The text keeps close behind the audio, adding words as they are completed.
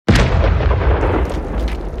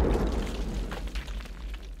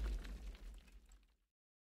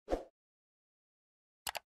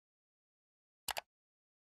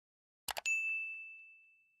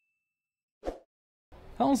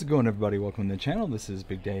How's it going, everybody? Welcome to the channel. This is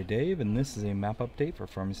Big Daddy Dave, and this is a map update for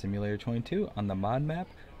Farming Simulator 22 on the mod map,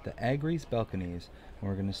 the Agres Balconies. And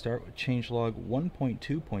we're going to start with changelog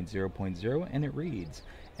 1.2.0.0, and it reads: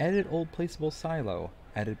 added old placeable silo,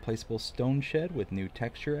 added placeable stone shed with new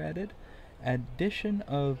texture added, addition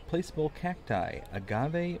of placeable cacti,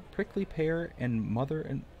 agave, prickly pear, and mother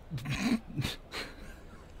and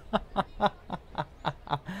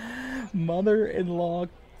mother-in-law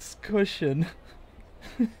cushion.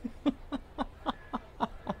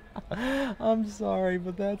 I'm sorry,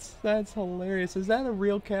 but that's hilarious. Is that a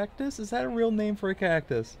real cactus? Is that a real name for a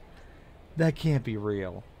cactus? That can't be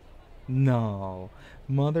real. No.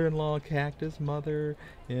 Mother-in-law cactus,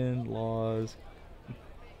 mother-in-law's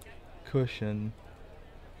cushion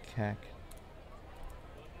cactus.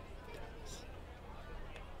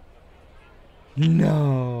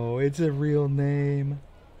 No, it's a real name.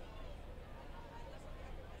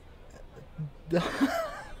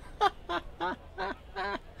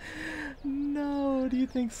 No, do you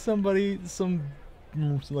think some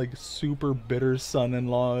like super bitter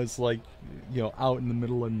son-in-law is like, out in the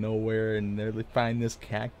middle of nowhere, and they find this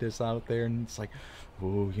cactus out there, and it's like,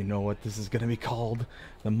 oh, you know what this is gonna be called?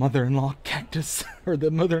 The mother-in-law cactus, or the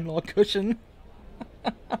mother-in-law cushion?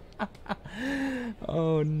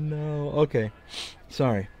 Oh no. Okay,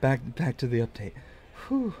 sorry. Back to the update.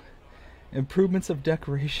 Whew. Improvements of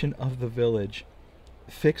decoration of the village.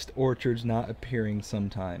 Fixed orchards not appearing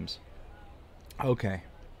sometimes. Okay,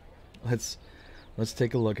 let's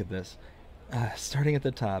take a look at this. Starting at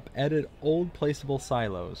the top, added old placeable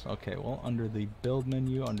silos. Okay, well, under the build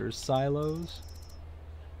menu, under silos,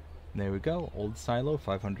 there we go. Old silo,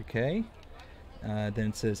 500k. Then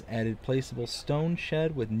it says added placeable stone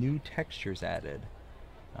shed with new textures added.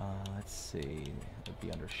 Let's see, it'd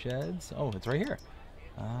be under sheds. Oh, it's right here.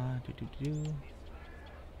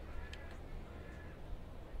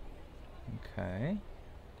 Okay.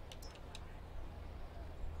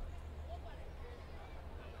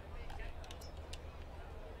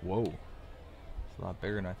 Whoa. It's a lot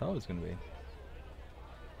bigger than I thought it was going to be.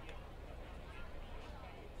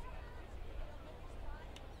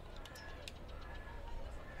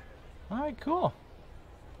 Alright, cool.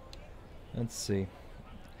 Let's see.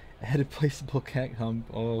 Added placeable cacti.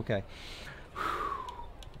 Oh, okay.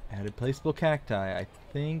 Added placeable cacti. I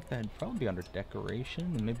think that'd probably be under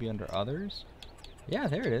decoration and maybe under others. Yeah,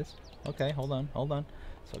 there it is. Okay, hold on.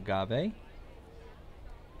 So agave.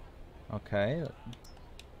 Okay.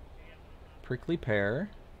 Prickly pear.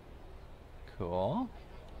 Cool.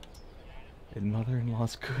 And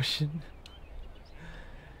mother-in-law's cushion.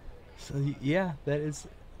 So yeah, that is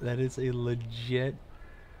a legit.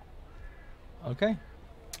 Okay.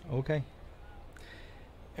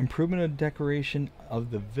 Improvement of decoration of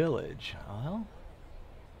the village. Well,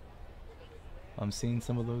 I'm seeing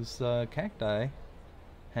some of those cacti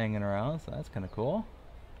hanging around, so that's kind of cool.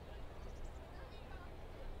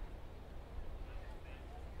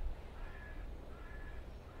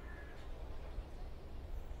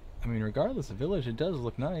 I mean, regardless of village, it does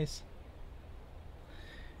look nice.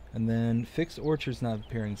 And then fixed orchards not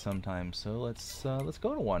appearing sometimes, so let's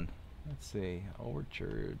go to one. Let's see,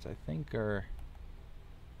 orchards I think are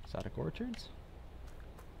exotic orchards.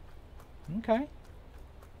 Okay.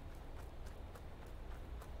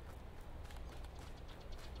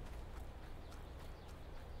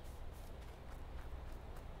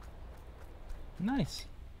 Nice.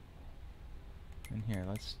 And here,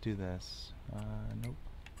 let's do this. Nope.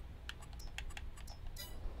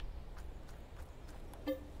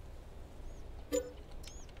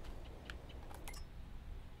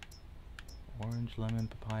 Orange, lemon,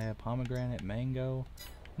 papaya, pomegranate, mango.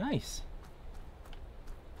 Nice.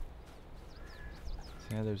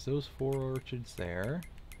 So yeah, there's those 4 orchards there.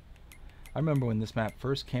 I remember when this map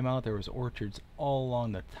first came out, there was orchards all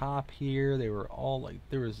along the top here. They were all like,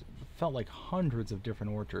 felt like hundreds of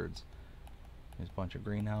different orchards. There's a bunch of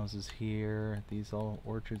greenhouses here. These all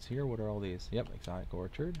orchards here. What are all these? Yep, exotic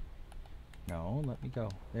orchard. No, let me go.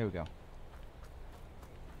 There we go.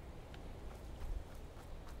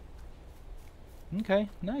 Okay,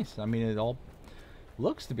 nice. I mean, it all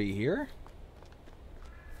looks to be here.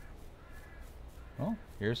 Well,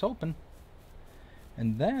 here's hoping.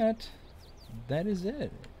 And that is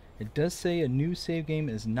it. It does say a new save game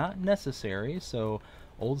is not necessary, so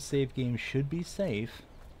old save games should be safe.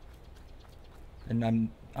 And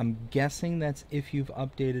I'm guessing that's if you've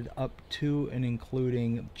updated up to and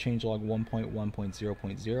including changelog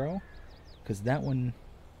 1.1.0.0, because that one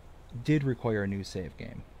did require a new save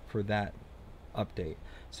game for that update.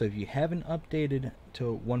 So if you haven't updated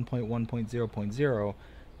to 1.1.0.0,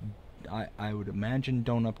 I would imagine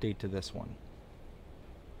don't update to this one.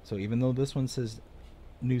 So even though this one says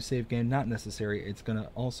new save game not necessary, it's going to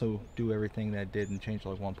also do everything that it did in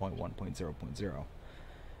changelog 1.1.0.0.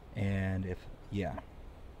 And if, yeah.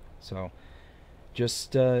 So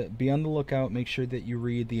just be on the lookout. Make sure that you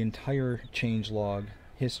read the entire changelog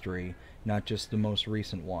history, not just the most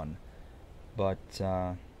recent one. But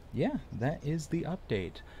yeah, that is the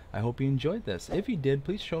update. I hope you enjoyed this. If you did,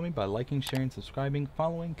 please show me by liking, sharing, subscribing,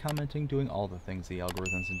 following, commenting, doing all the things the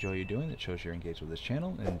algorithms enjoy you doing. That shows you're engaged with this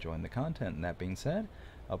channel and enjoying the content. And that being said,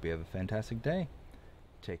 I hope you have a fantastic day.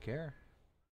 Take care.